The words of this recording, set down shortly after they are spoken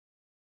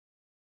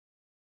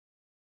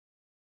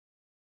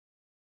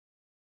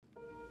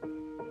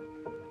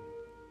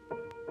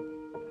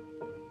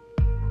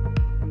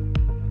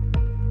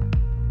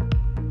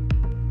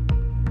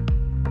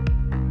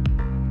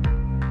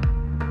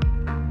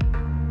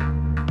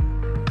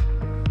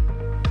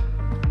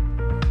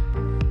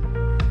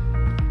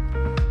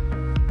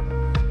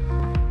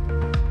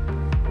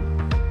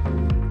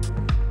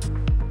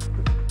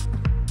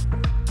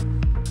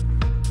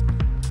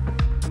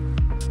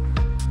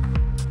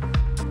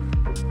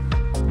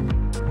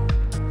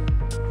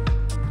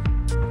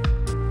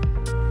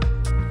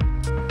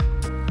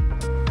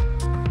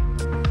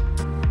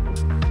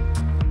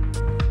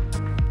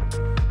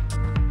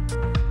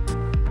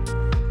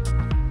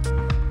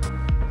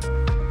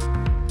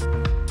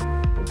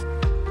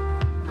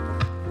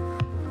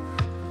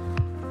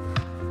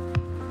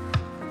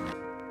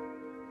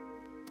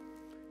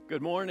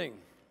Good morning.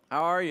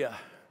 How are you?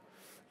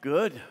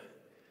 Good.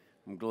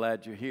 I'm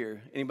glad you're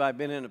here. Anybody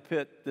been in a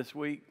pit this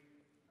week?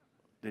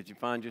 Did you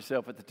find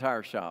yourself at the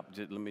tire shop?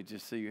 Let me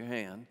just see your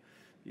hand.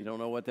 You don't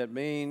know what that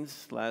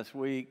means. Last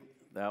week,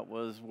 that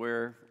was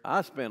where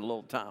I spent a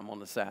little time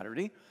on a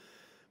Saturday.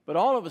 But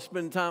all of us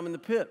spend time in the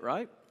pit,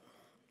 right?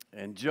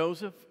 And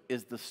Joseph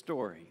is the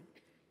story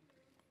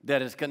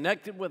that is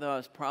connected with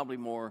us probably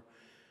more.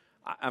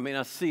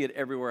 I see it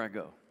everywhere I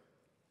go.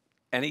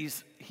 And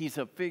he's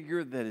a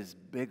figure that is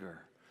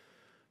bigger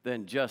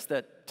than just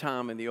that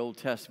time in the Old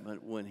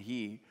Testament when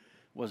he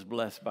was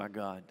blessed by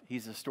God.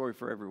 He's a story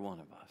for every one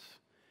of us.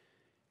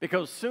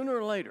 Because sooner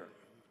or later,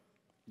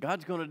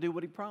 God's going to do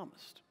what he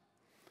promised.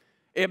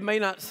 It may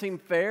not seem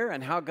fair,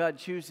 and how God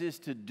chooses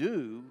to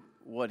do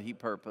what he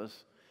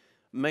purposed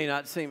may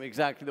not seem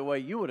exactly the way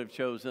you would have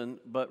chosen,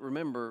 but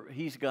remember,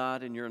 he's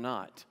God and you're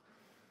not.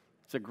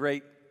 It's a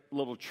great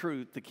little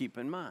truth to keep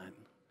in mind.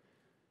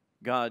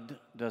 God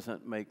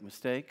doesn't make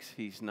mistakes.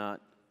 He's not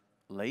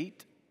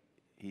late.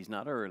 He's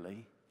not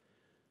early.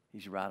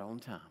 He's right on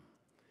time.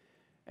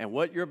 And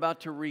what you're about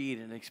to read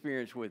and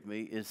experience with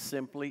me is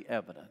simply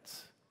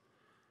evidence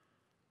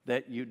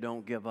that you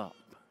don't give up.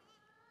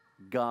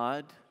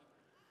 God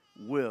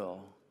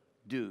will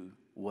do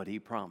what he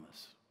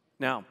promised.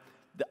 Now,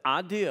 the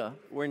idea,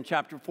 we're in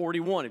chapter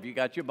 41. If you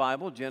got your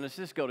Bible,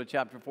 Genesis, go to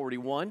chapter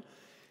 41.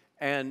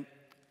 And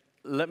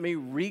let me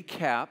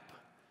recap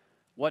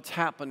what's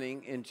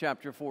happening in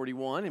chapter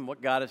 41 and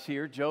what got us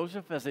here.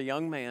 Joseph, as a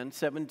young man,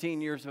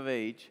 17 years of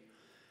age,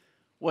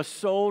 was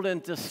sold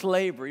into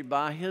slavery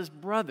by his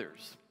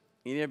brothers.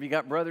 Any of you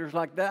got brothers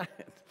like that?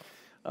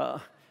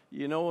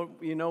 You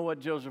know what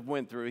Joseph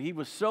went through. He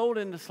was sold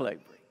into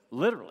slavery,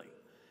 literally,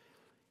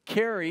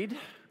 carried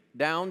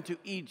down to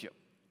Egypt.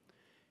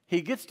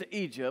 He gets to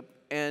Egypt,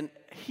 and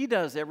he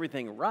does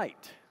everything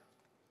right.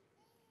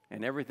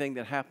 And everything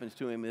that happens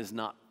to him is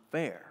not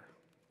fair.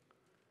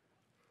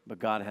 But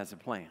God has a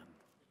plan.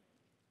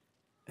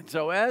 And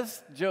so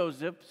as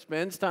Joseph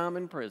spends time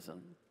in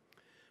prison,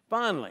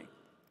 finally,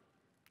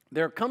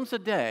 there comes a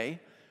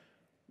day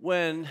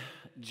when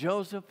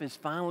Joseph is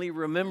finally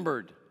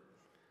remembered.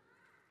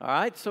 All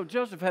right, so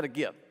Joseph had a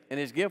gift, and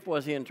his gift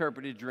was he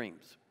interpreted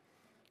dreams.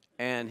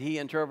 And he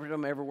interpreted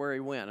them everywhere he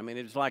went. I mean,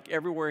 it was like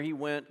everywhere he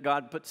went,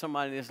 God put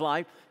somebody in his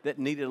life that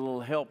needed a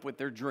little help with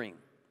their dream.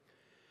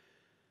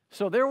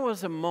 So there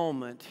was a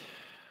moment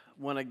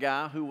when a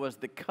guy who was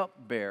the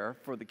cupbearer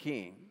for the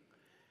king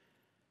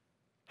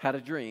had a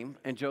dream,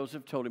 and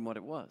Joseph told him what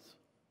it was.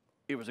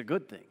 It was a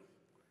good thing.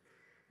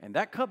 And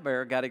that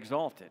cupbearer got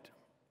exalted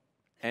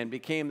and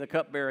became the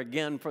cupbearer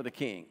again for the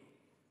king.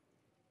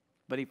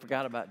 But he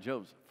forgot about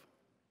Joseph.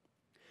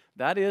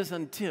 That is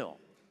until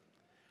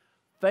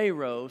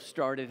Pharaoh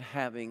started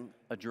having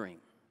a dream.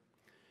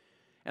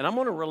 And I'm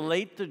going to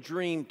relate the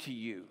dream to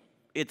you.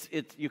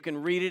 You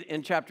can read it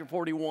in chapter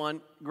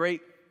 41.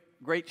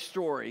 Great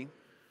story.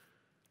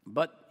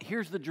 But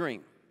here's the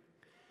dream.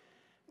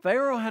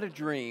 Pharaoh had a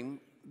dream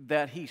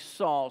that he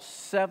saw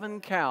 7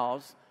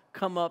 cows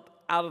come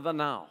up out of the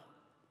Nile.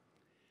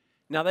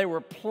 Now, they were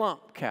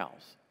plump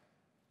cows.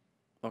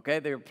 Okay,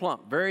 they were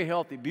plump, very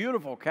healthy,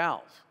 beautiful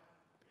cows.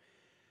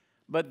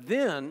 But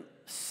then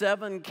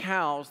 7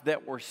 cows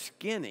that were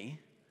skinny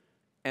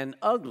and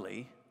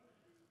ugly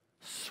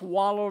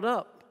swallowed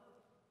up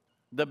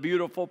the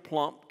beautiful,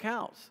 plump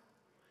cows.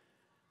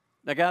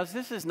 Now, guys,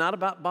 this is not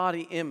about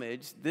body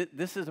image.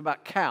 This is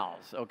about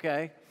cows,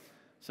 okay?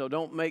 So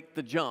don't make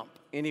the jump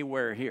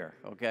anywhere here,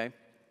 okay?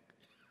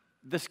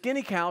 The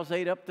skinny cows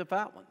ate up the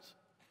fat ones.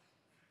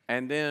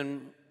 And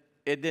then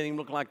it didn't even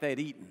look like they'd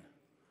eaten.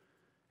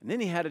 And then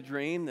he had a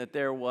dream that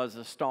there was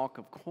a stalk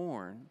of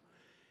corn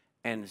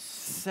and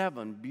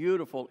 7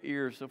 beautiful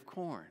ears of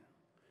corn.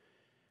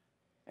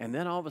 And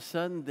then all of a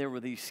sudden, there were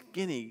these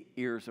skinny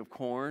ears of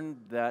corn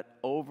that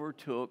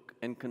overtook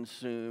and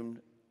consumed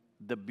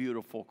the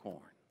beautiful corn.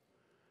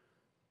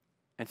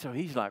 And so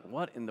he's like,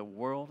 what in the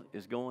world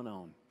is going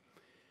on?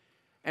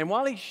 And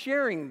while he's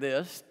sharing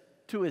this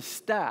to his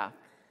staff,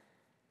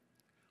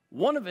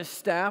 one of his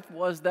staff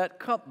was that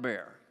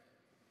cupbearer.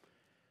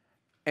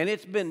 And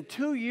it's been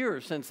 2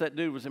 years since that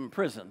dude was in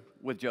prison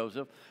with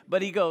Joseph.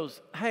 But he goes,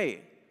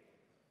 hey,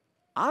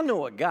 I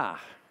know a guy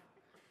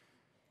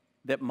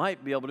that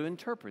might be able to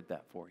interpret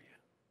that for you.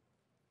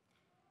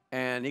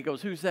 And he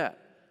goes, who's that?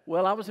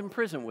 Well, I was in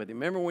prison with him.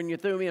 Remember when you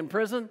threw me in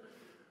prison?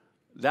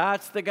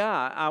 That's the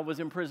guy. I was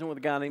in prison with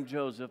a guy named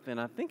Joseph, and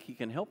I think he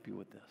can help you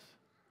with this.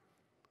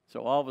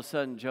 So all of a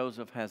sudden,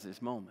 Joseph has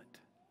this moment.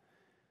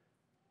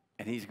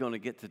 And he's going to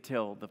get to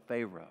tell the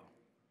Pharaoh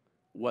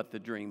what the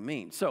dream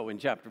means. So in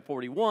chapter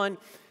 41,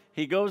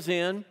 he goes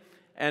in,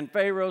 and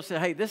Pharaoh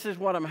said, hey, this is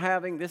what I'm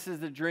having. This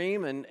is the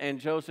dream. And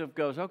Joseph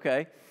goes,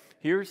 okay,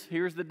 here's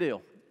the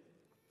deal.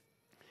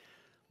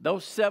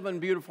 Those 7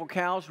 beautiful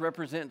cows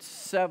represent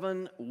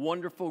 7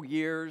 wonderful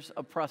years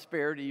of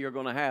prosperity you're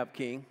going to have,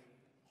 king.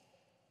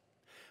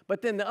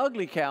 But then the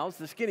ugly cows,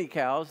 the skinny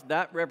cows,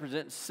 that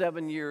represents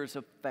 7 years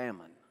of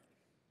famine.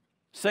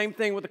 Same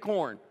thing with the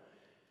corn.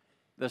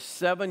 The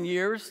 7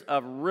 years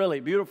of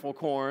really beautiful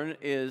corn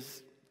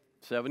is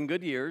 7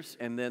 good years,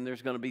 and then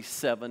there's going to be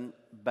 7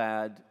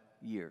 bad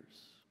years.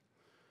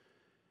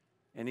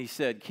 And he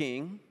said,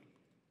 King,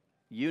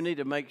 you need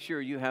to make sure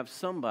you have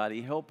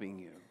somebody helping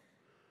you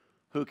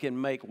who can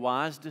make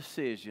wise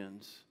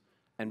decisions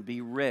and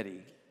be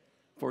ready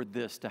for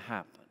this to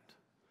happen.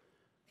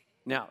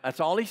 Now, that's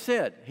all he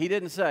said. He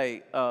didn't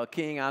say,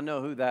 King, I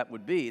know who that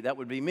would be. That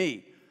would be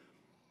me.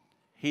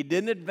 He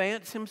didn't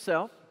advance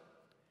himself.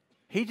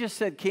 He just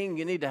said, King,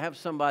 you need to have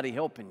somebody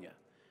helping you.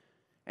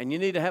 And you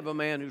need to have a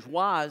man who's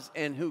wise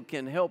and who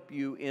can help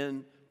you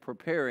in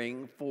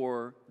preparing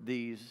for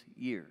these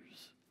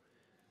years.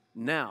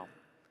 Now,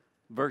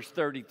 verse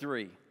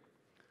 33.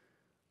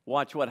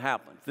 Watch what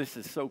happens. This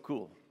is so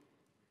cool.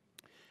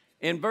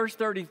 In verse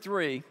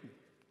 33,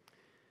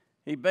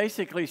 he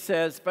basically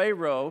says,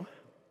 Pharaoh,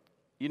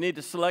 you need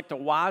to select a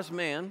wise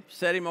man,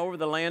 set him over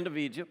the land of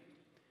Egypt,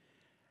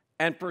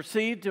 and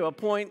proceed to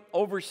appoint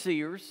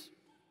overseers,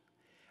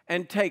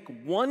 and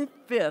take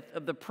 1/5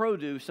 of the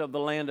produce of the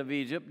land of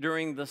Egypt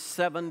during the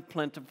 7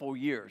 plentiful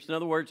years. In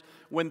other words,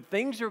 when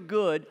things are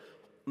good,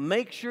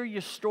 make sure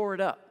you store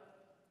it up.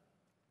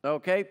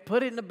 Okay?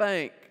 Put it in the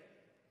bank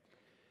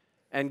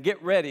and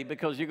get ready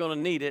because you're going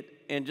to need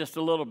it in just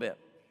a little bit.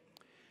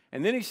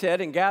 And then he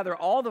said, and gather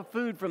all the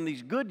food from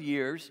these good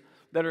years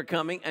that are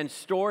coming and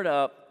store it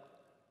up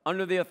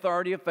under the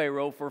authority of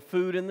Pharaoh for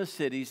food in the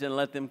cities, and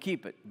let them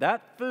keep it.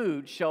 That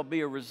food shall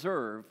be a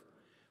reserve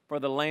for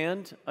the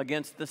land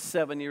against the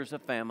 7 years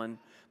of famine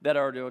that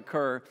are to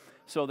occur,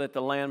 so that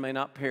the land may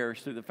not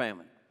perish through the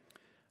famine.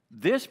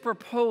 This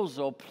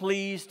proposal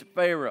pleased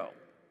Pharaoh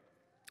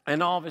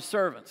and all of his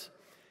servants.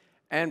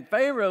 And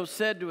Pharaoh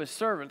said to his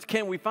servants,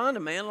 can we find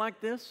a man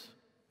like this?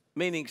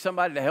 Meaning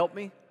somebody to help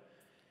me.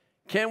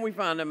 Can we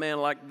find a man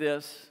like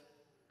this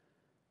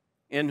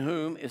in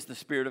whom is the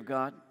Spirit of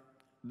God?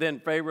 Then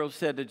Pharaoh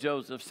said to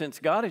Joseph, since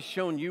God has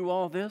shown you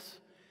all this,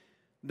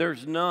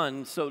 there's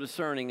none so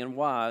discerning and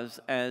wise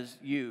as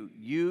you.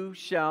 You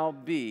shall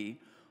be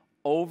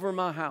over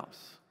my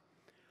house.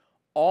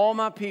 All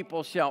my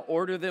people shall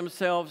order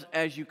themselves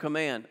as you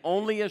command.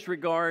 Only as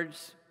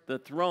regards the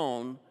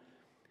throne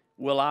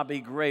will I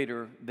be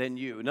greater than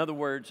you. In other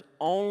words,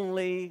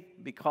 only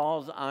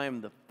because I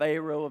am the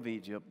Pharaoh of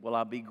Egypt will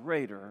I be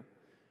greater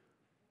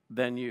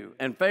than you.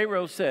 And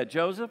Pharaoh said,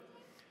 Joseph,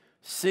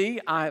 see,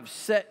 I have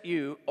set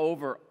you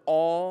over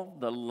all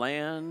the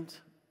land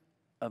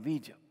of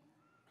Egypt.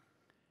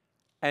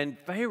 And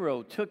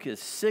Pharaoh took his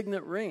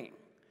signet ring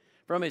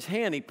from his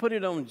hand. He put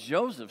it on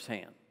Joseph's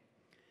hand.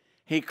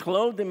 He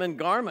clothed him in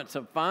garments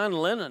of fine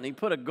linen. He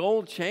put a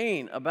gold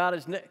chain about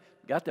his neck.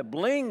 Got the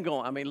bling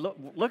going. I mean,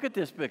 look at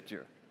this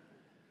picture.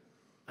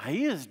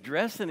 He is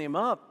dressing him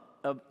up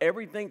of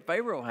everything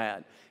Pharaoh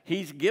had.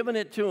 He's given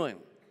it to him.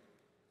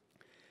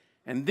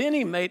 And then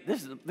he made,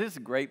 this is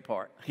a great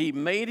part. He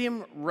made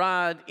him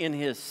ride in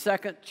his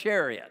second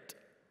chariot.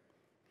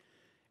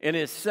 In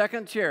his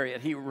second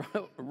chariot, he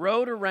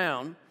rode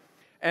around,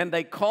 and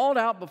they called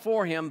out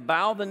before him,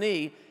 bow the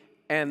knee,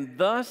 and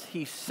thus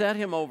he set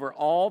him over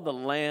all the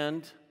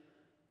land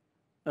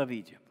of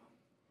Egypt.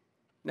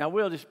 Now,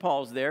 we'll just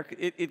pause there.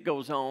 It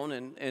goes on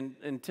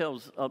and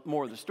tells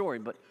more of the story,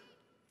 but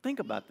think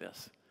about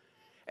this.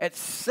 At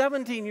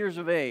 17 years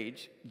of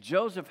age,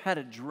 Joseph had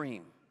a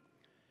dream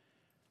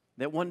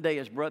that one day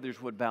his brothers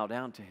would bow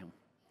down to him.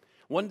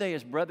 One day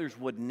his brothers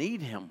would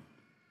need him.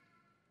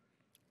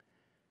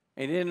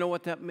 And he didn't know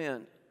what that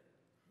meant.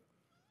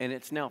 And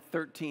it's now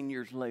 13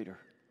 years later.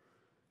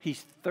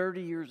 He's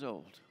 30 years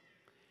old.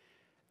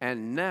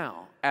 And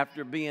now,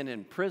 after being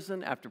in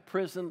prison, after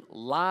prison,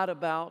 lied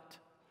about,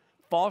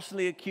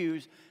 falsely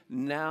accused,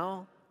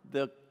 now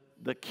the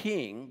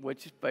king,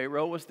 which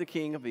Pharaoh was the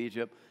king of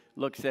Egypt,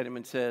 looks at him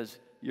and says,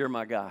 you're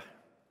my guy.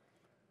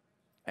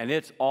 And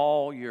it's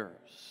all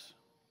yours.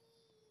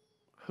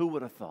 Who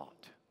would have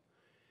thought?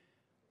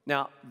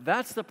 Now,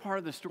 that's the part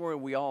of the story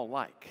we all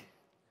like.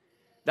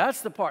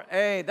 That's the part,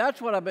 hey,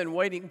 that's what I've been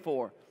waiting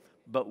for.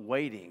 But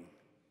waiting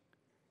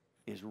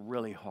is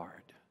really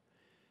hard.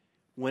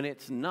 When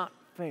it's not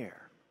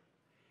fair.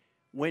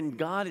 When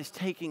God is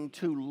taking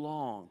too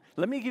long.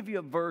 Let me give you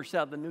a verse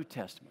out of the New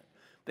Testament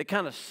that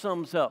kind of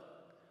sums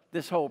up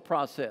this whole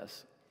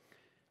process.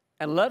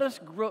 And let us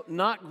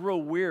not grow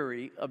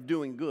weary of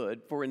doing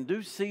good, for in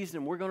due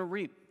season we're going to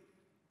reap.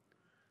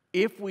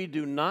 If we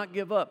do not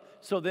give up.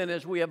 So then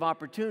as we have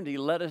opportunity,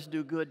 let us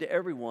do good to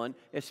everyone,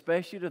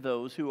 especially to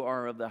those who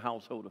are of the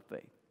household of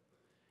faith.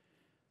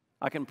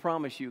 I can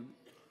promise you,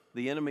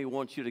 the enemy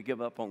wants you to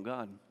give up on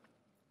God.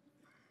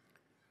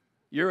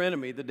 Your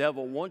enemy, the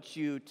devil, wants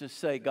you to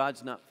say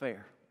God's not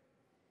fair,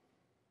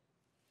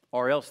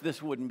 or else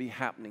this wouldn't be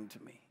happening to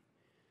me.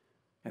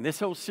 And this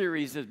whole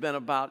series has been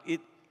about,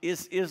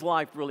 is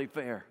life really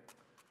fair?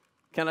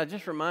 Can I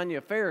just remind you,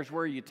 fair is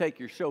where you take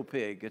your show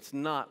pig. It's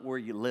not where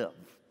you live.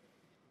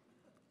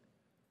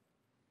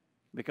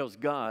 Because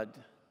God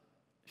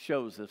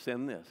shows us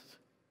in this.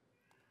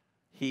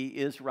 He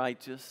is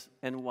righteous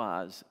and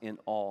wise in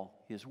all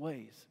his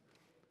ways.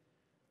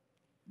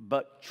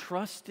 But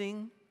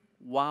trusting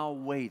while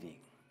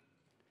waiting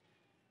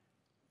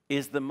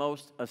is the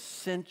most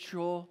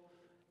essential,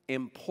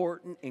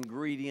 important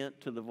ingredient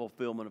to the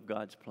fulfillment of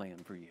God's plan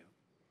for you.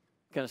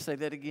 Can I say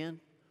that again?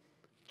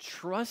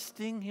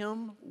 Trusting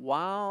Him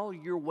while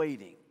you're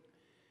waiting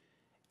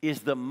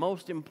is the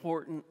most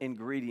important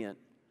ingredient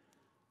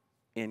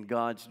in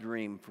God's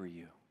dream for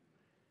you.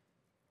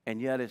 And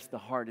yet it's the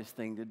hardest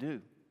thing to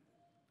do.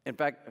 In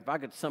fact, if I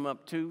could sum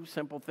up two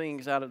simple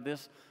things out of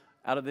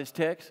this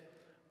text,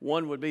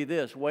 one would be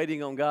this: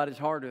 waiting on God is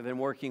harder than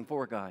working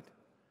for God.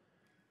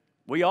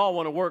 We all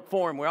want to work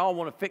for Him. We all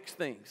want to fix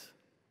things.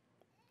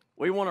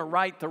 We want to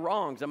right the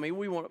wrongs. I mean,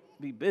 we want to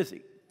be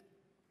busy.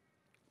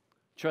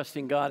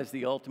 Trusting God is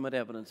the ultimate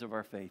evidence of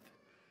our faith.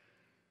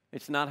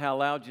 It's not how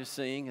loud you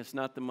sing. It's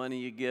not the money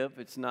you give.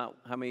 It's not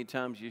how many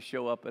times you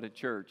show up at a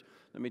church.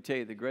 Let me tell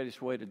you, the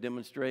greatest way to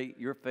demonstrate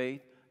your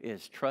faith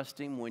is trust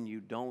Him when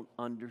you don't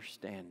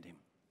understand Him.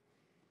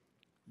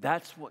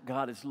 That's what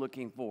God is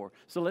looking for.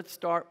 So let's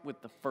start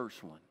with the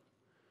first one,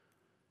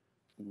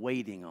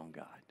 waiting on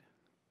God.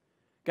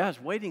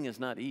 Guys, waiting is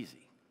not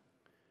easy.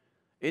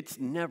 It's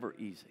never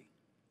easy.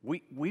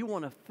 We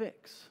want to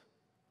fix,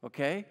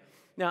 okay?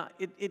 Now,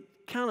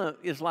 it kind of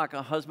is like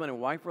a husband and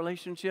wife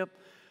relationship.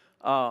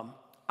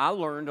 I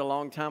learned a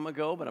long time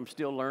ago, but I'm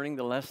still learning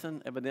the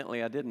lesson.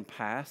 Evidently, I didn't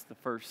pass the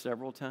first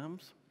several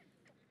times.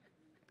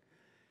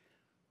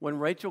 When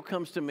Rachel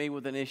comes to me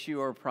with an issue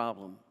or a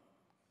problem,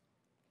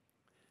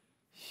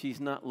 she's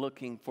not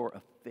looking for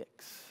a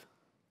fix.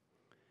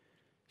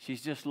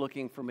 She's just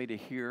looking for me to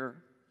hear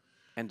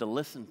and to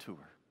listen to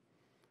her.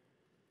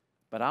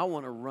 But I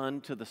want to run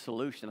to the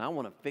solution. I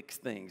want to fix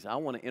things. I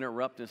want to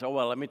interrupt and say, oh,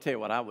 well, let me tell you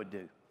what I would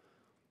do.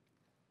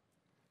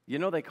 You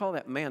know, they call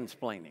that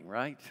mansplaining,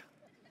 right?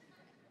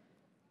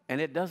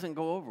 And it doesn't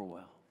go over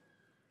well.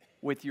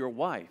 With your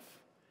wife,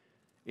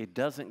 it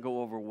doesn't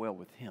go over well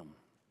with him.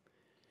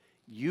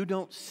 You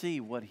don't see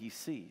what he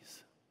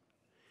sees.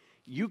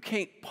 You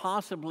can't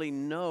possibly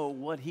know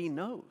what he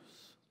knows.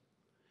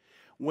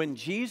 When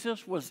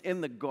Jesus was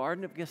in the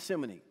Garden of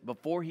Gethsemane,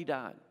 before he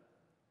died,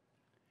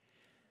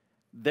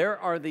 there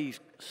are these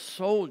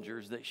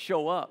soldiers that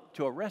show up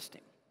to arrest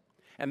him.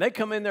 And they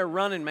come in there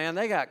running, man.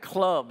 They got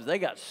clubs. They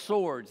got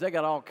swords. They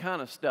got all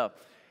kind of stuff.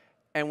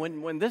 And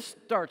when this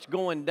starts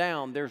going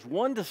down, there's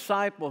one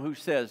disciple who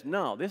says,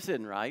 no, this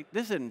isn't right.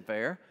 This isn't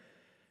fair.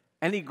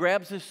 And he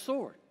grabs his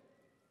sword.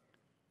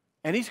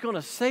 And he's going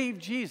to save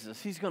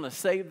Jesus. He's going to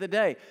save the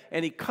day.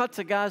 And he cuts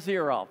a guy's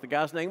ear off. The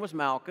guy's name was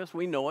Malchus.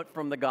 We know it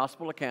from the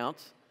gospel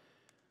accounts.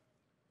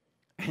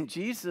 And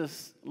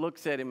Jesus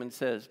looks at him and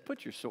says,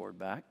 put your sword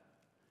back.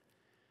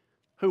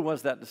 Who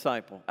was that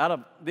disciple? Out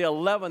of the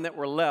 11 that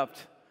were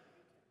left,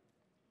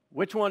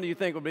 which one do you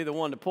think would be the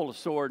one to pull a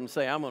sword and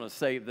say, I'm going to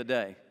save the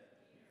day?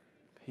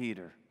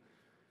 Peter.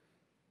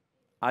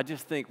 I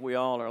just think we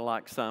all are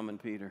like Simon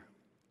Peter.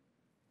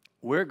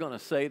 We're going to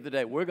save the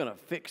day. We're going to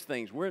fix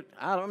things.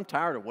 I'm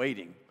tired of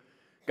waiting.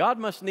 God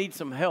must need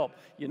some help.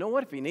 You know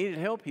what? If he needed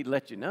help, he'd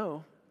let you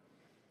know.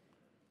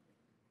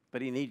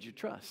 But he needs your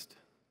trust.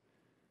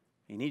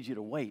 He needs you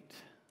to wait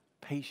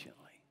patiently.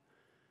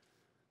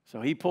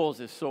 So he pulls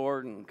his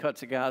sword and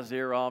cuts a guy's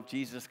ear off.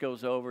 Jesus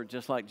goes over,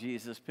 just like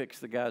Jesus picks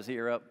the guy's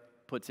ear up,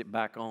 puts it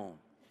back on.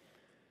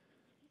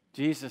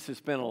 Jesus has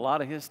spent a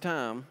lot of his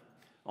time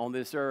on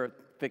this earth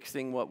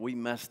fixing what we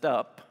messed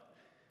up.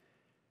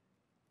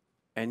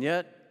 And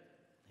yet,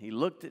 he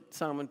looked at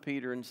Simon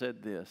Peter and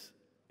said this: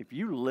 if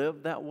you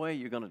live that way,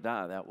 you're going to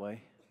die that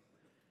way.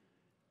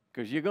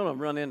 Because you're going to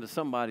run into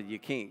somebody you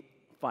can't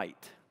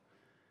fight.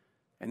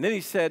 And then he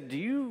said, do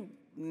you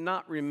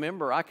not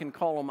remember I can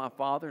call on my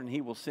Father and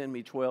he will send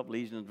me 12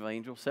 legions of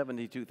angels,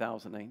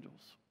 72,000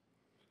 angels?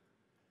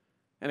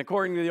 And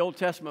according to the Old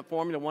Testament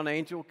formula, one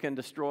angel can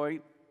destroy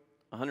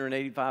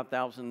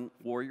 185,000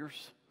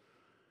 warriors.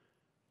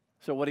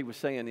 So what he was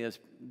saying is,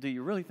 do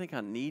you really think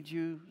I need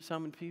you,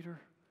 Simon Peter?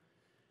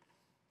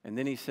 And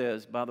then he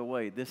says, by the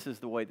way, this is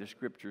the way the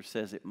Scripture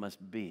says it must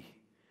be.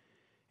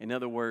 In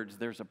other words,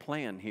 there's a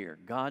plan here.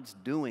 God's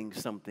doing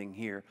something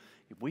here.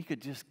 If we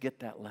could just get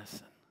that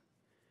lesson.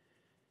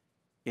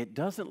 It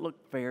doesn't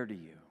look fair to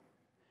you,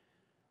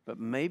 but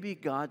maybe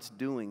God's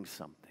doing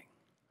something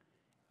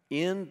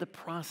in the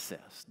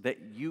process that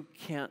you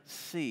can't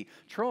see.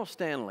 Charles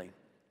Stanley,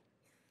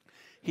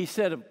 he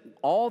said of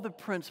all the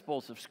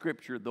principles of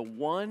Scripture, the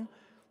one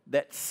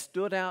that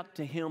stood out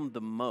to him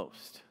the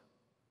most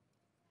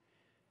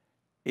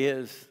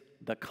is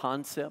the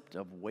concept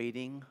of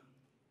waiting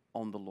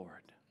on the Lord.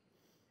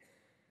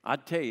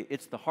 I'd tell you,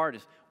 it's the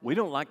hardest. We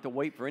don't like to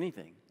wait for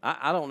anything.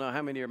 I don't know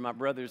how many of my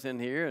brothers in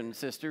here and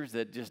sisters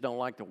that just don't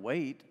like to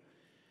wait.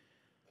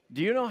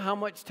 Do you know how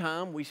much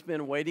time we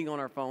spend waiting on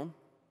our phone?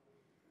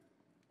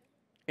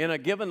 In a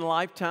given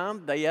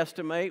lifetime, they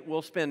estimate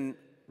we'll spend,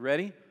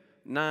 ready,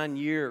 9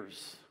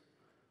 years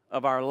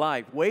of our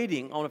life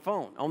waiting on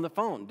the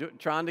phone,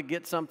 trying to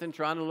get something,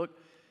 trying to look.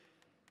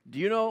 Do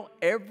you know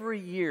every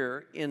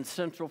year in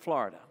Central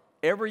Florida,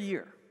 every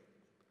year,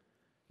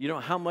 you know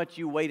how much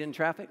you wait in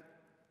traffic?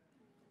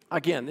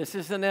 Again, this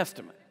is an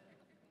estimate.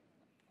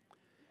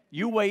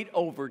 You wait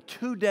over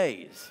 2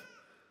 days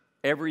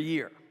every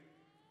year.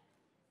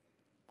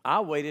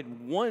 I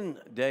waited one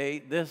day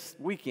this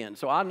weekend,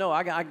 so I know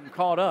I got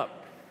caught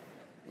up.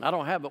 I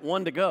don't have but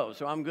one to go,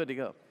 so I'm good to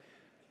go.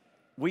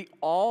 We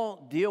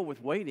all deal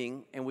with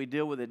waiting, and we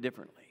deal with it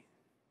differently.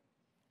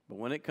 But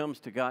when it comes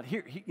to God,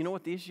 you know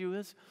what the issue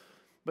is?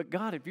 But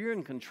God, if you're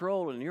in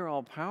control and you're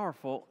all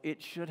powerful,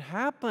 it should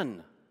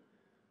happen.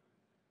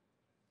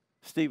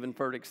 Stephen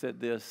Furtick said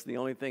this: the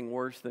only thing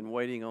worse than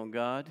waiting on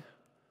God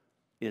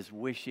is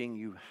wishing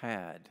you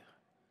had.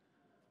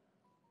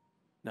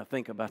 Now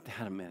think about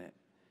that a minute.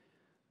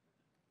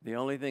 The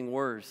only thing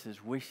worse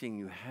is wishing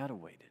you had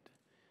waited.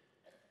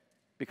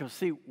 Because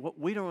see, what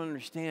we don't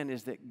understand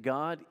is that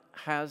God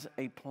has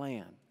a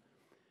plan.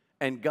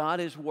 And God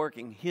is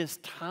working. His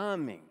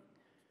timing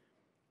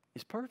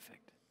is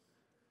perfect.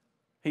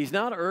 He's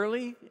not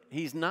early.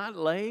 He's not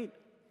late.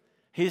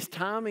 His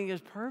timing is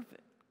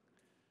perfect.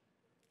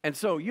 And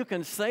so you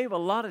can save a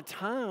lot of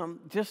time.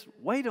 Just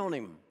wait on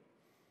Him.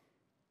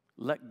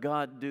 Let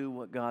God do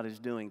what God is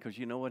doing. Because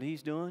you know what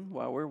He's doing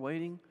while we're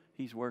waiting?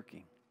 He's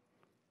working.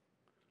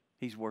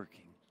 He's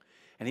working.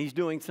 And He's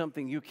doing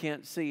something you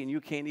can't see and you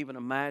can't even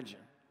imagine.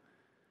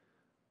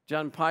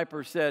 John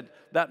Piper said,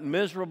 that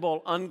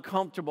miserable,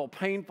 uncomfortable,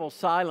 painful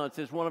silence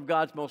is one of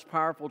God's most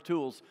powerful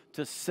tools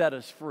to set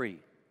us free.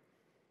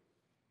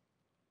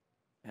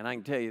 And I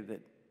can tell you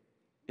that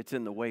it's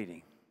in the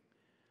waiting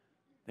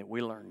that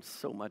we learn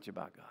so much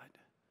about God.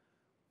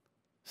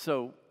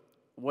 So,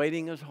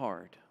 waiting is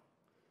hard.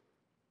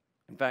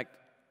 In fact,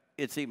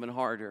 it's even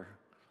harder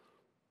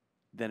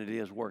than it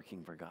is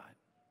working for God.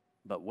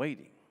 But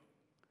waiting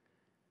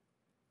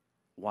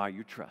while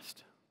you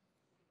trust.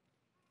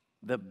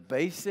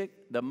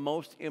 The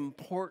most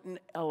important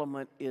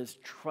element is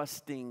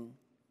trusting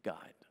God.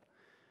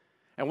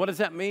 And what does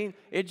that mean?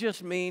 It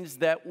just means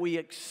that we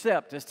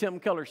accept, as Tim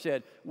Keller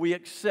said, we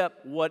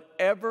accept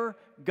whatever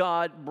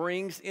God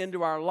brings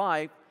into our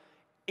life,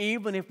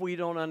 even if we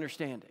don't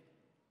understand it.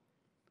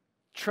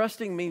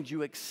 Trusting means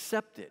you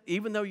accept it,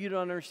 even though you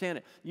don't understand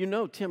it. You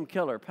know Tim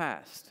Keller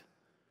passed.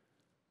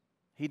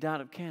 He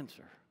died of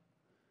cancer.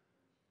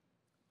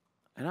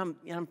 And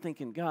I'm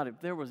thinking, God, if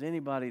there was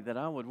anybody that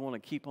I would want to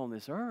keep on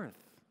this earth,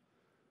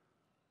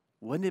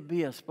 wouldn't it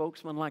be a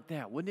spokesman like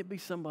that? Wouldn't it be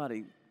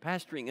somebody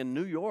pastoring in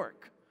New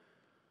York?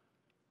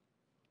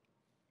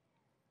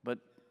 But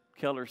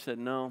Keller said,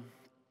 no.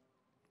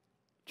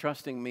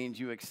 Trusting means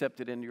you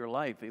accept it into your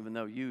life, even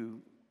though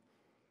you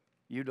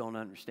don't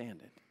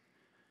understand it.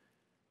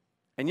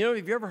 And you know,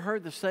 have you ever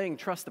heard the saying,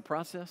 trust the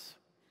process?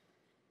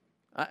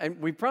 And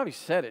we probably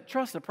said it,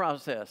 trust the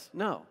process.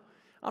 No.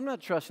 I'm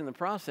not trusting the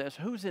process.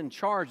 Who's in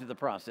charge of the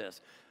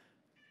process?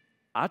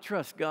 I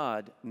trust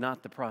God,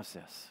 not the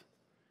process.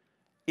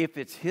 If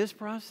it's His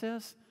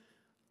process,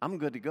 I'm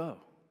good to go.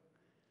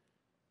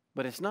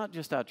 But it's not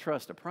just I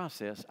trust a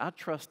process. I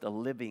trust a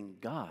living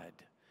God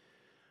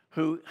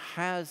who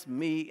has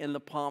me in the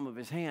palm of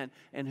His hand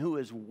and who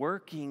is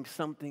working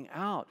something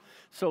out.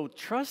 So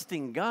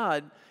trusting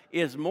God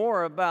is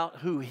more about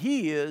who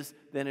He is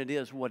than it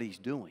is what He's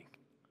doing.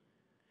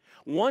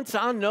 Once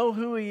I know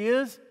who He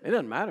is, it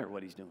doesn't matter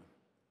what He's doing.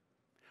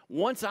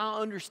 Once I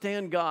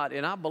understand God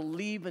and I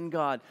believe in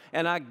God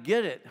and I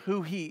get it,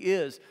 who He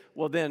is,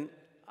 well then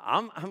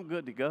I'm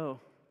good to go.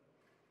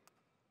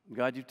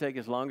 God, you take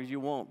as long as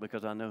you want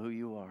because I know who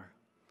you are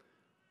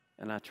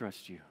and I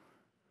trust you.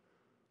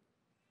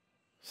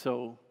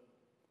 So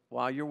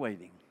while you're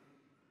waiting,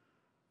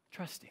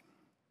 trust Him.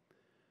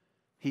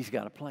 He's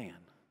got a plan.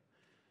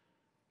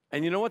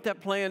 And you know what that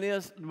plan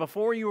is?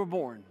 Before you were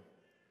born,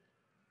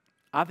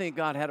 I think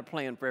God had a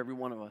plan for every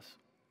one of us.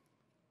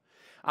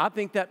 I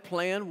think that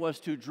plan was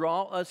to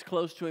draw us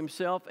close to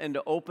Himself and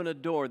to open a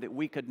door that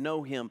we could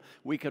know Him,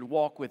 we could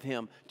walk with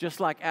Him.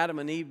 Just like Adam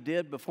and Eve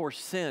did before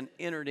sin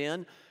entered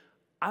in,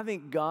 I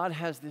think God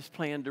has this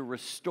plan to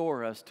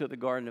restore us to the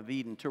Garden of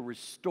Eden, to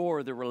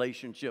restore the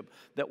relationship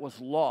that was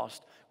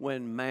lost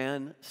when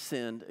man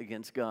sinned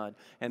against God.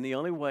 And the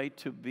only way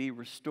to be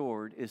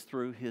restored is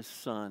through His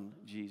Son,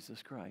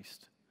 Jesus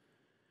Christ.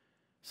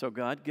 So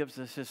God gives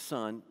us His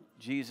Son.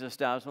 Jesus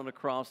dies on the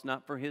cross,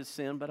 not for His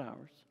sin, but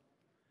ours.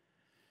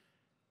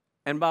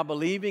 And by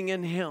believing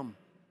in Him,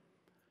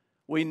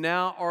 we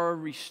now are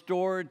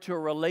restored to a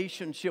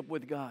relationship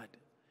with God.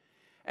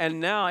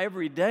 And now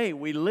every day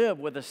we live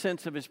with a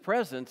sense of His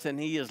presence, and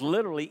He is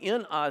literally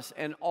in us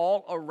and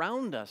all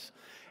around us.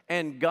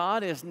 And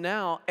God is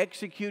now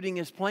executing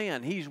His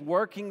plan. He's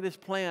working this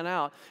plan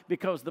out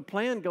because the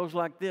plan goes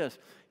like this.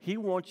 He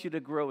wants you to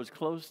grow as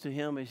close to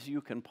Him as you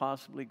can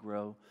possibly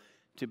grow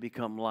to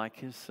become like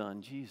His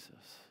Son, Jesus.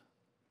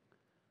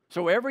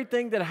 So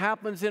everything that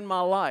happens in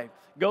my life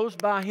goes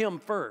by Him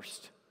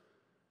first.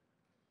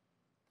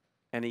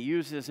 And He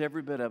uses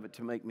every bit of it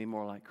to make me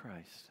more like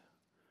Christ.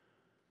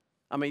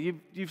 I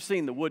mean, you've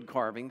seen the wood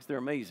carvings. They're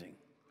amazing.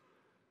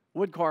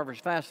 Wood carvers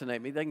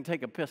fascinate me. They can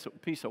take a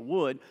piece of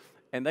wood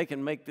and they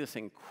can make this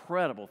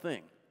incredible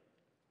thing.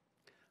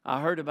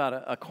 I heard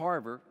about a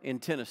carver in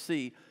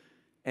Tennessee,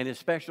 and his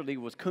specialty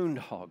was coon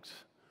dogs.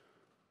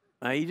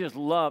 He just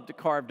loved to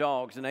carve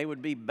dogs, and they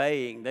would be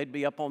baying. They'd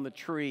be up on the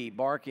tree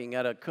barking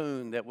at a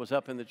coon that was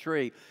up in the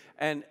tree.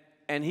 And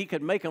he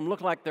could make them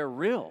look like they're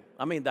real.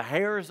 I mean, the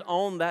hairs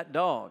on that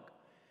dog.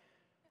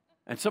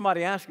 And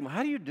somebody asked him,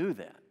 how do you do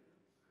that?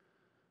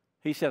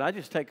 He said, I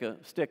just take a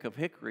stick of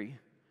hickory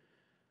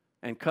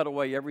and cut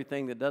away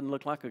everything that doesn't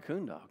look like a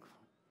coon dog.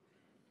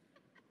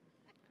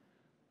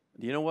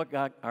 Do you know what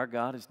our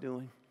God is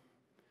doing?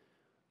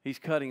 He's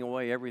cutting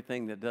away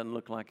everything that doesn't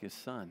look like his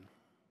son.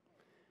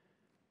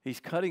 He's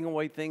cutting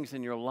away things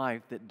in your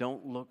life that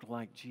don't look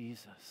like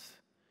Jesus,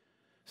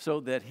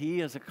 so that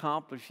he is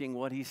accomplishing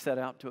what he set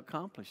out to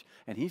accomplish.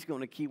 And he's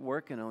going to keep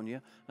working on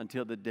you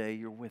until the day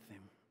you're with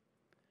him.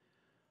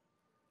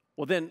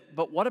 Well then,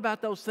 but what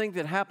about those things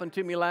that happened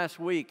to me last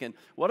week? And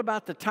what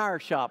about the tire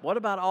shop? What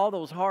about all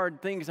those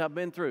hard things I've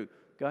been through?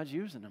 God's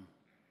using them.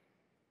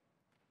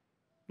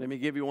 Let me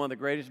give you one of the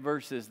greatest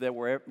verses that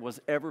was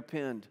ever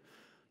penned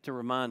to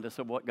remind us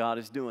of what God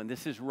is doing.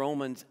 This is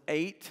Romans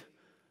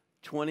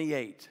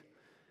 8:28.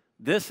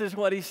 This is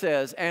what he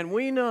says, and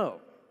we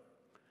know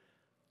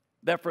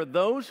that for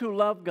those who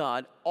love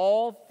God,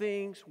 all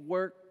things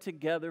work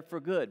together for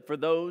good, for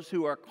those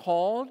who are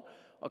called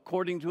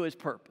according to his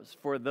purpose.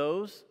 For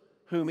those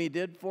whom he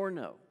did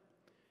foreknow,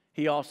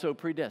 he also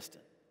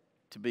predestined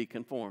to be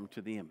conformed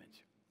to the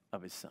image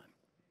of his Son.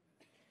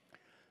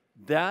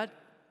 That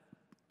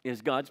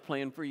is God's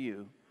plan for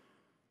you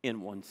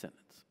in one sentence.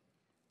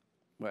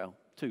 Well,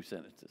 two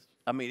sentences.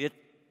 I mean,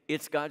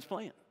 it's God's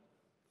plan.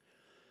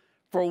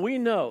 For we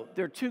know,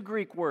 there are two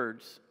Greek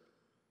words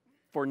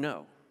for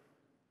know.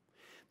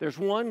 There's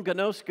one,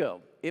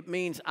 gnosko. It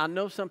means I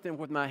know something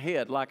with my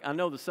head, like I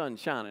know the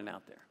sun's shining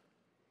out there.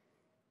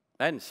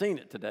 I hadn't seen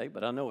it today,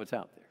 but I know it's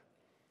out there.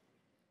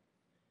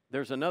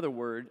 There's another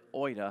word,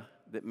 oida,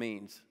 that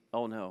means,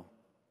 oh no,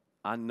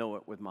 I know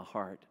it with my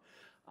heart.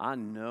 I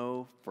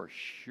know for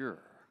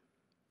sure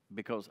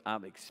because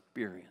I've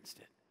experienced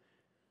it.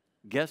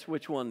 Guess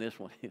which one this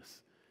one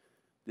is?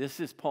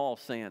 This is Paul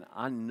saying,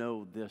 I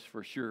know this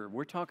for sure.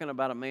 We're talking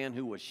about a man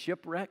who was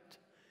shipwrecked.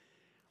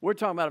 We're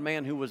talking about a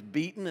man who was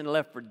beaten and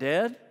left for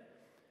dead.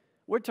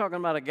 We're talking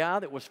about a guy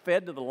that was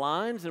fed to the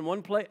lions in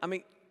one place. I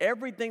mean,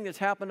 everything that's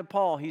happened to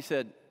Paul, he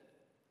said,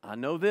 I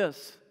know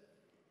this.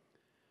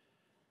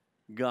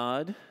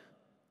 God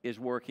is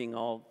working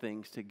all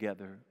things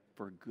together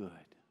for good.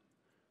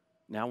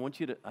 Now,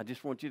 I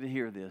just want you to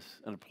hear this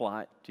and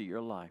apply it to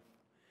your life.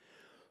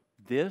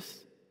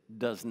 This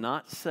does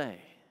not say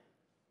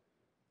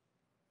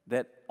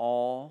that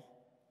all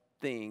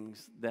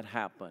things that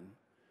happen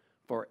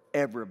for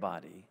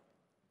everybody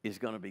is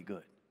going to be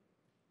good.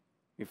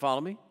 You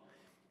follow me?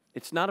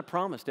 It's not a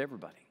promise to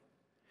everybody.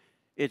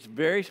 It's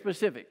very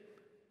specific.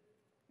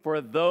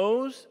 For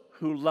those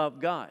who love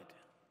God.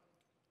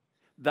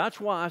 That's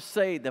why I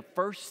say the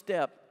first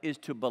step is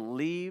to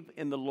believe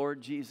in the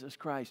Lord Jesus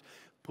Christ.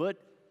 Put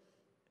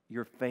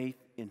your faith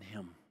in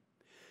him.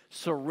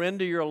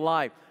 Surrender your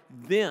life.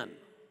 Then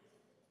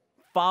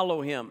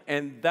follow him.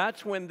 And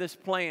that's when this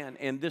plan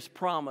and this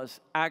promise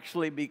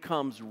actually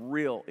becomes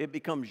real. It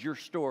becomes your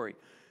story.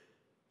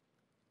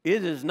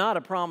 It is not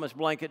a promise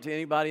blanket to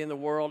anybody in the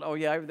world. Oh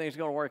yeah, everything's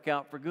going to work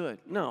out for good.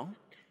 No.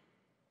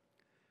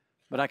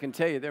 But I can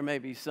tell you there may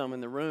be some in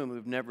the room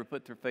who've never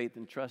put their faith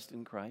and trust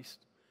in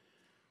Christ.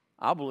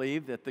 I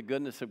believe that the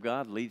goodness of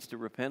God leads to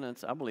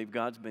repentance. I believe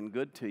God's been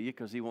good to you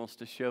because he wants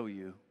to show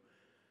you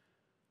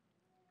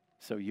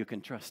so you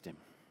can trust him.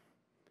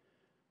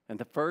 And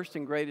the first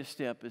and greatest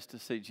step is to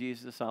say,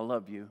 Jesus, I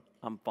love you.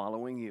 I'm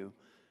following you.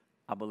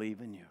 I believe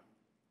in you.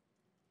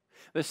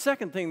 The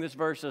second thing this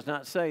verse does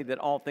not say that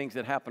all things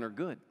that happen are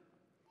good.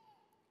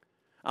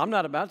 I'm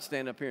not about to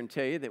stand up here and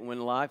tell you that when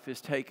life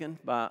is taken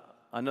by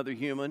another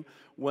human,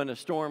 when a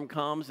storm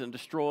comes and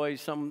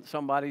destroys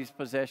somebody's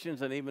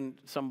possessions and even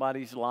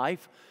somebody's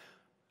life,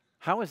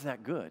 how is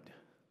that good?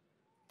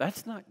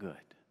 That's not good.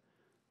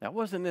 That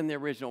wasn't in the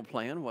original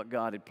plan, what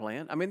God had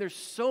planned. I mean, there's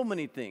so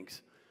many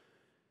things.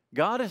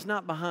 God is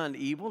not behind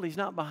evil. He's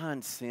not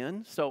behind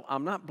sin. So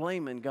I'm not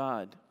blaming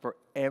God for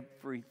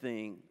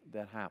everything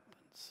that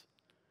happens.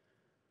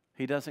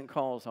 He doesn't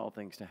cause all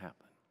things to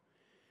happen.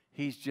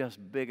 He's just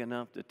big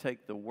enough to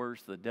take the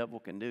worst the devil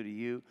can do to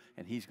you,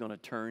 and he's going to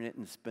turn it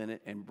and spin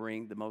it and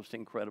bring the most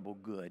incredible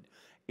good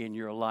in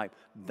your life.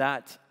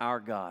 That's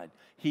our God.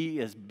 He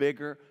is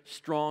bigger,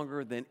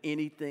 stronger than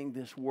anything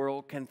this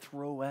world can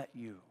throw at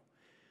you.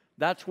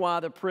 That's why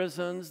the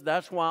prisons,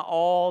 that's why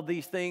all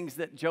these things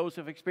that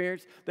Joseph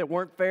experienced that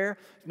weren't fair,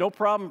 no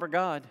problem for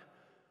God.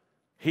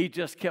 He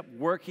just kept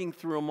working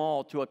through them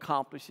all to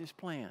accomplish his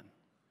plan.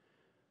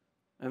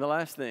 And the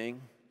last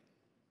thing,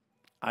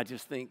 I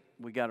just think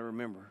we got to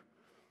remember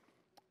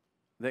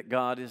that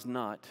God is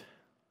not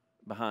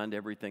behind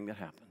everything that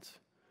happens.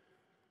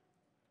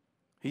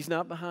 He's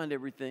not behind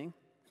everything.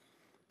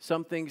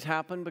 Some things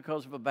happen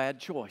because of a bad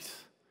choice.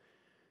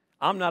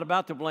 I'm not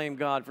about to blame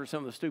God for some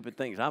of the stupid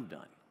things I've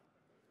done.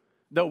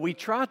 Though we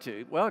try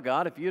to, well,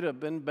 God, if you'd have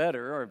been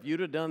better or if you'd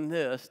have done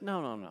this.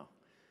 No.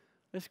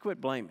 Let's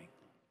quit blaming.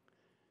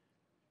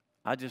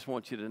 I just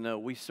want you to know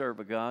we serve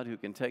a God who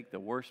can take the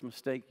worst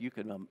mistake you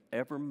can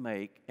ever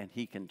make, and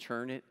He can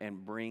turn it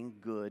and bring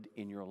good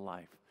in your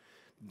life.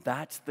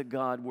 That's the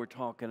God we're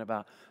talking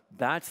about.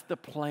 That's the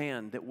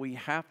plan that we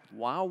have.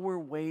 While we're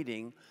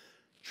waiting,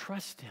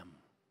 trust Him.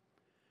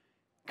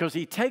 Because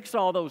He takes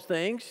all those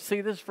things.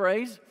 See this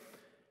phrase?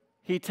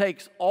 He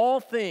takes all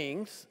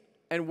things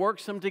and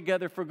works them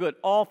together for good.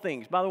 All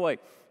things. By the way,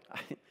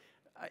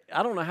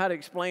 I don't know how to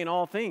explain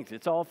all things.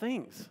 It's all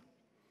things.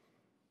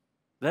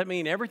 Does that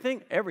mean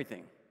everything?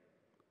 Everything.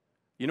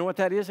 You know what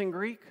that is in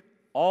Greek?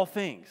 All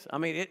things. I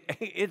mean,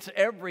 it's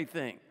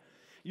everything.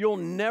 You'll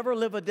never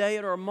live a day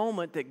or a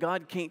moment that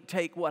God can't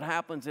take what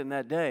happens in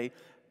that day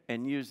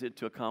and use it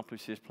to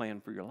accomplish His plan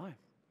for your life.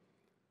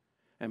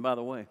 And by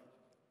the way,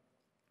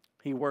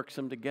 He works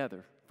them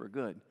together for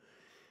good.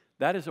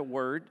 That is a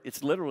word.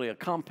 It's literally a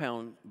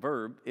compound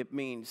verb. It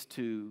means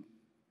to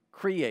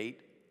create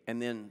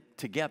and then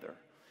together.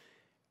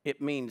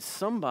 It means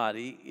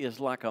somebody is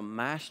like a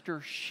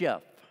master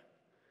chef.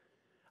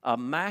 A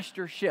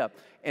master chef.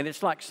 And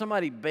it's like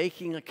somebody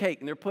baking a cake,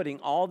 and they're putting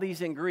all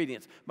these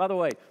ingredients. By the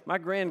way, my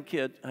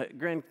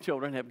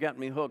grandchildren have gotten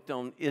me hooked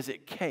on, is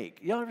it cake?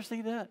 Y'all ever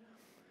see that?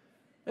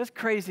 That's the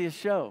craziest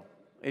show.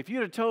 If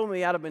you'd have told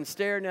me, I'd have been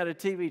staring at a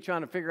TV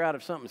trying to figure out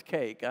if something's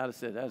cake, I'd have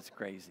said, that's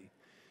crazy.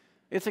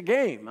 It's a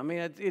game. I mean,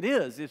 it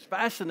is. It's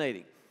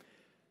fascinating.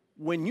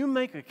 When you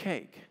make a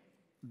cake,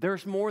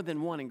 there's more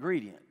than one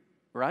ingredient,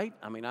 right?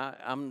 I mean,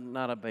 I'm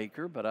not a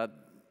baker, but I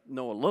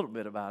know a little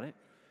bit about it.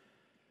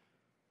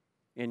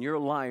 In your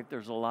life,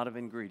 there's a lot of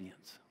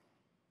ingredients.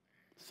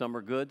 Some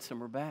are good,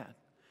 some are bad.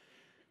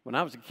 When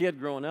I was a kid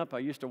growing up, I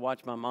used to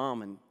watch my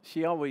mom, and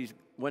she always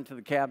went to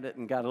the cabinet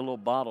and got a little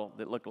bottle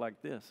that looked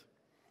like this.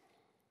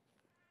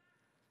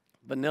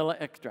 Vanilla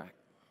extract.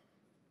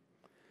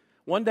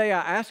 One day I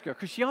asked her,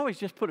 because she always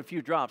just put a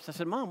few drops. I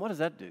said, Mom, what does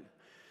that do?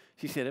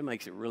 She said, it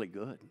makes it really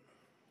good.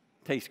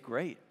 Tastes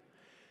great.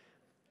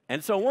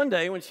 And so one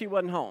day when she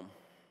wasn't home,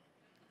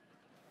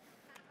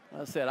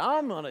 I said,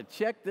 I'm going to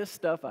check this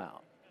stuff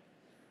out.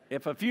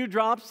 If a few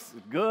drops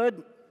is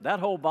good, that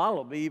whole bottle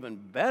will be even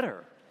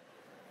better.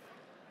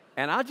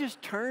 And I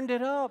just turned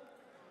it up.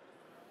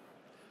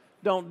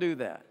 Don't do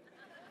that.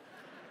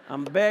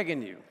 I'm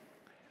begging you.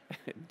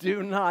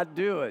 Do not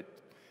do it.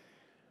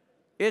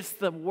 It's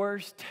the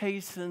worst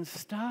tasting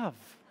stuff.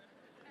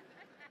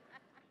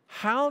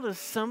 How does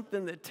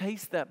something that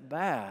tastes that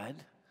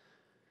bad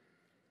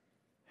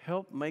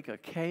help make a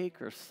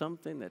cake or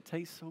something that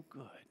tastes so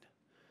good?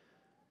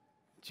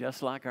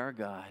 Just like our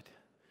God,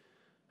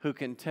 who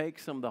can take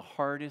some of the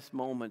hardest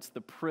moments, the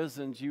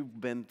prisons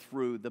you've been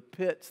through, the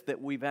pits that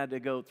we've had to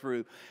go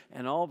through,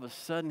 and all of a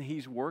sudden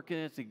He's working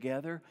it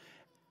together,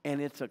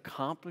 and it's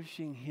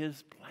accomplishing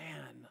His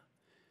plan.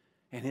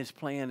 And His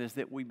plan is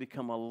that we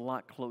become a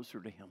lot closer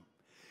to Him.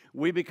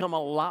 We become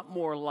a lot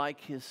more like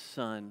His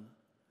Son,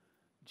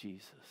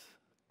 Jesus.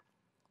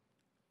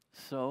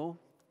 So,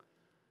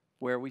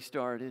 where we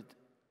started,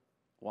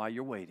 while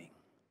you're waiting,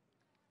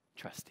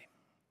 trust Him.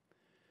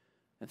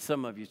 And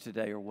some of you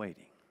today are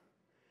waiting.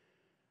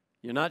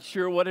 You're not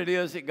sure what it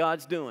is that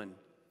God's doing.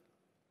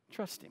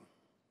 Trust Him.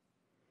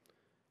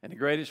 And the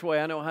greatest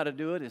way I know how to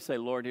do it is say,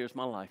 Lord, here's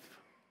my life.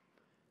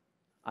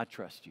 I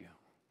trust You.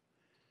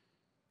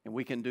 And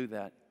we can do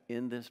that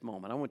in this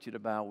moment. I want you to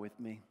bow with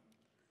me.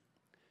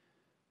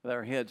 With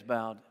our heads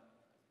bowed.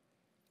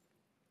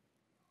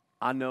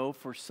 I know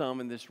for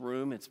some in this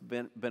room it's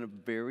been a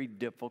very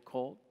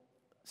difficult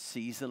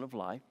season of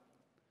life.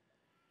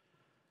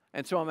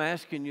 And so I'm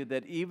asking you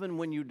that even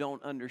when you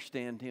don't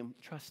understand Him,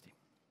 trust Him.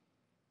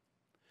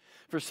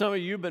 For some of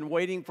you, you've been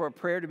waiting for a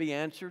prayer to be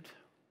answered,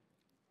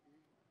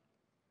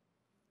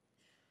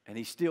 and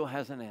He still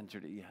hasn't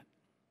answered it yet.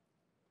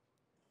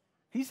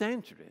 He's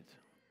answered it.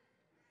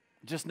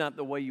 Just not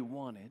the way you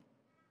wanted.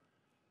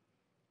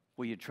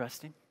 Will you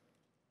trust Him?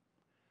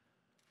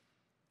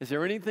 Is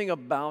there anything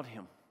about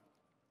Him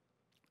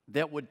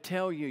that would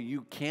tell you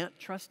you can't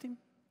trust Him?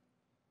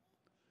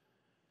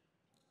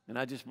 And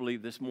I just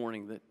believe this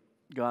morning that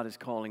God is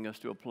calling us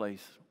to a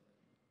place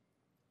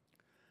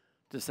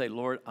to say,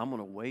 Lord, I'm going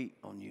to wait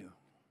on You.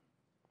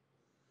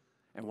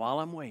 And while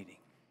I'm waiting,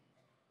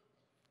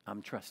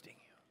 I'm trusting You.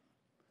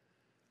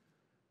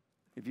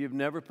 If you've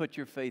never put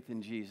your faith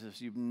in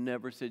Jesus, you've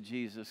never said,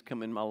 Jesus,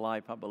 come in my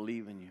life, I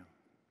believe in You.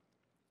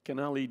 Can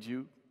I lead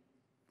you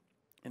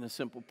in a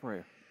simple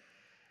prayer?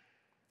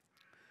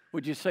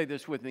 Would you say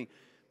this with me?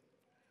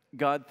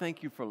 God,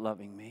 thank You for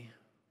loving me.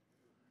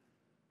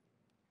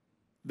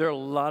 There are a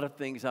lot of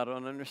things I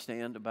don't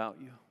understand about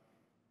You.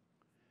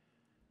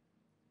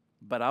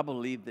 But I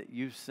believe that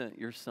You sent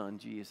Your Son,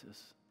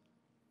 Jesus,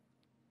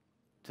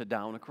 to die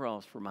on a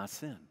cross for my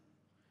sin.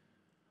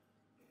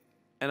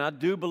 And I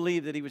do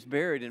believe that He was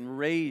buried and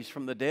raised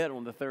from the dead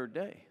on the third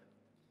day.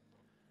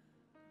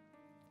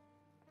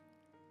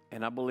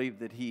 And I believe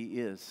that He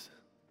is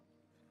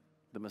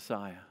the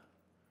Messiah.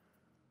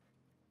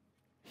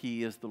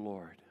 He is the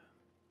Lord.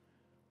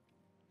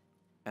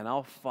 And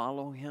I'll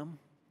follow Him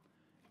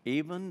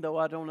even though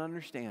I don't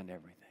understand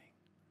everything.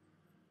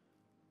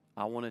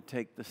 I want to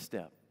take the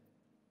step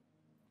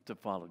to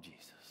follow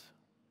Jesus.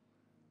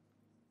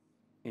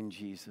 In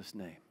Jesus'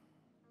 name.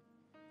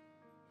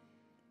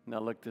 Now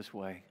look this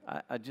way.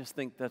 I just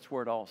think that's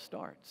where it all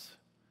starts.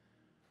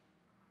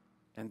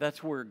 And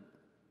that's where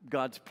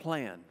God's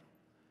plan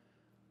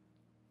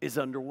is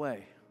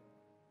underway.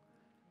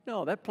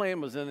 No, that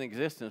plan was in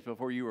existence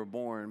before you were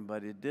born,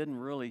 but it didn't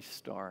really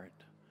start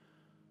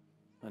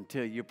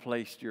until you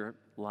placed your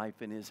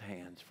life in His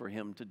hands for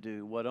Him to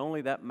do what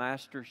only that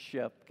master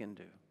chef can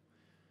do,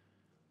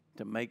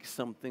 to make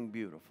something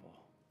beautiful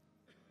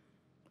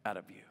out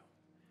of you.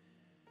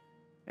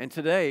 And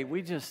today,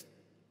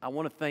 I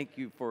want to thank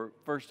you for,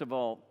 first of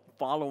all,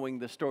 following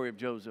the story of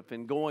Joseph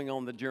and going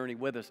on the journey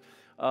with us.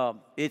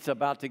 It's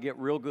about to get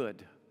real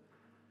good.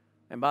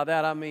 And by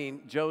that I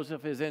mean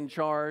Joseph is in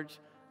charge.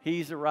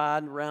 He's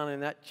riding around in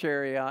that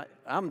chariot.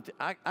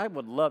 I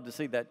would love to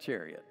see that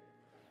chariot.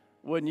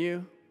 Wouldn't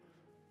you?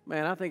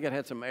 Man, I think it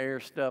had some air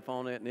stuff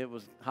on it, and it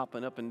was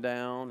hopping up and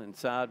down and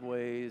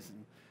sideways.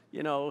 And,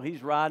 you know,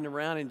 he's riding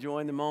around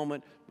enjoying the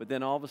moment, but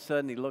then all of a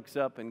sudden he looks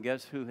up, and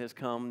guess who has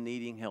come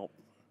needing help?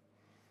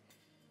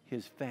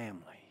 His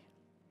family.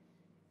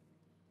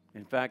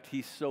 In fact,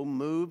 he's so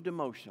moved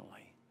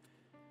emotionally,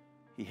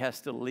 he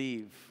has to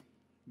leave,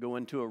 go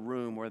into a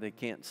room where they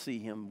can't see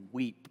him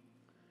weep.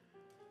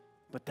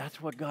 But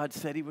that's what God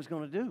said He was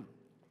going to do.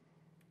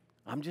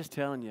 I'm just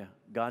telling you,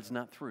 God's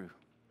not through.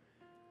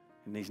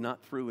 And He's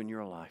not through in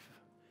your life.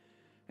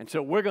 And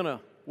so we're gonna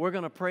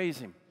praise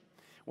Him.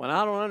 When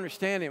I don't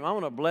understand Him, I'm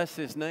going to bless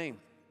His name.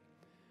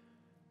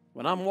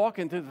 When I'm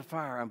walking through the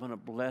fire, I'm going to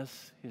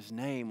bless His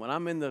name. When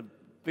I'm in the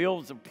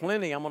fields of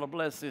plenty, I'm going to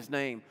bless His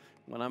name.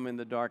 When I'm in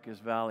the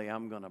darkest valley,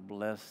 I'm going to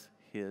bless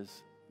His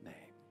name.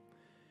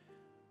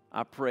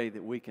 I pray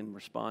that we can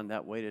respond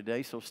that way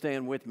today. So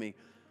stand with me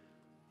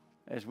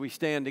as we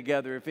stand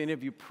together. If any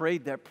of you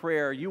prayed that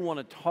prayer, you want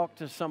to talk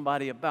to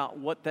somebody about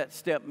what that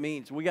step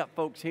means. We got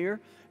folks here,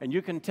 and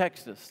you can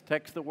text us.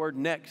 Text the word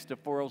NEXT to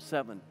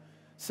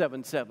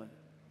 407-77.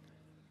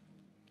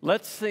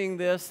 Let's sing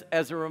this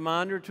as a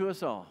reminder to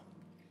us all.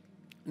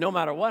 No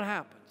matter what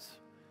happens,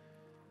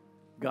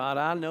 God,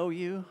 I know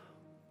You,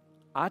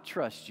 I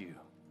trust You,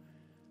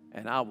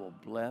 and I will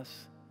bless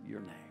Your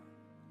name.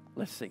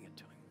 Let's sing it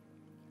to Him.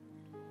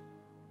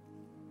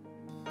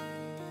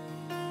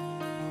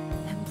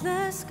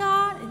 Bless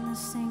God in the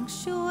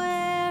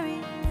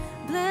sanctuary.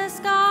 Bless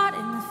God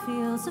in the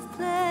fields of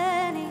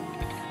plenty.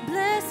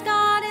 Bless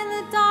God in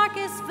the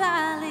darkest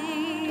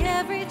valley.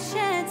 Every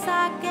chance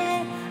I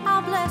get,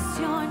 I'll bless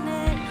Your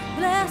name.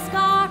 Bless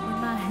God when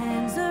my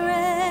hands are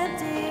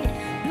empty.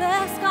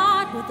 Bless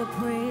God with the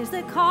praise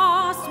that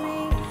cost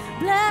me.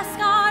 Bless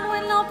God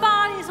when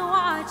nobody's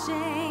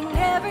watching.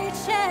 Every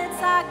chance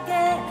I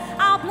get,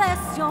 I'll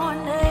bless Your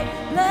name.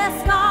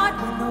 Bless God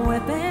when the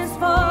weapon's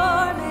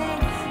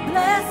forming.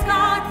 Bless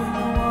God when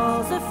the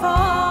walls are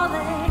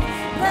falling.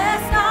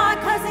 Bless God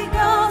 'cause He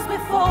goes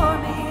before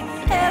me.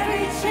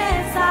 Every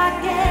chance I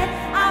get,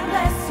 I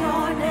bless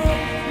Your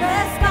name.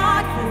 Bless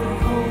God for He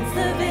holds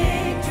the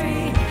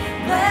victory.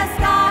 Bless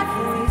God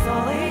for He's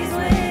always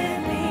with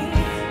me.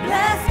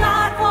 Bless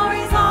God for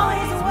He's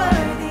always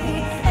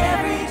worthy.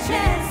 Every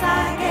chance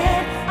I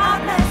get,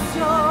 I bless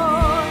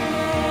Your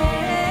name.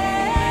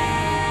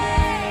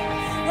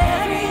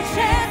 Every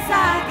chance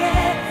I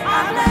get, I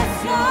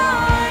bless Your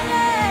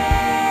name.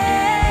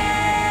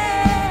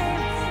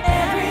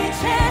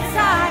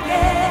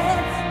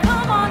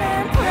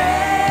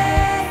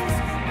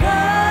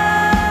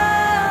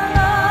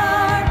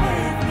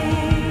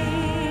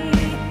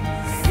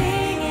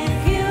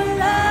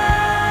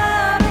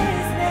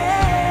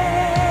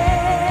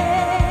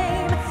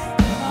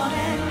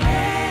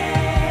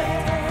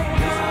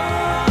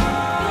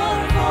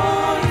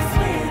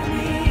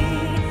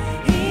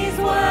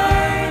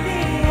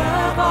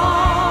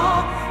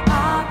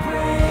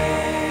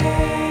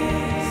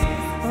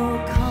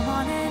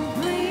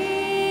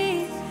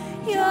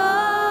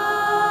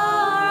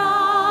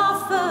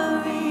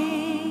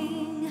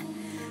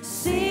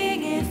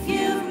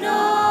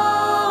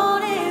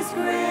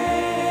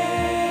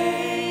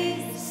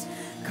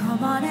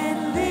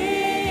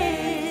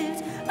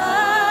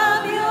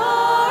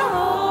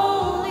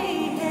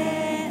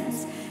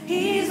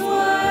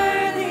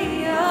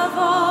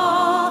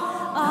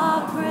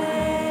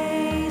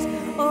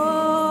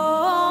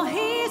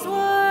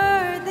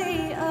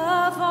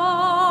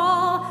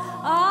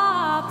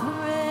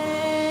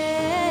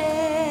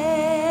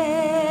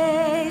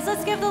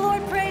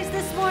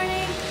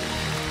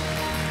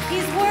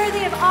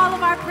 All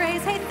of our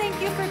praise. Hey,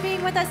 thank you for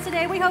being with us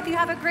today. We hope you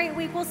have a great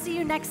week. We'll see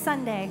you next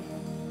Sunday.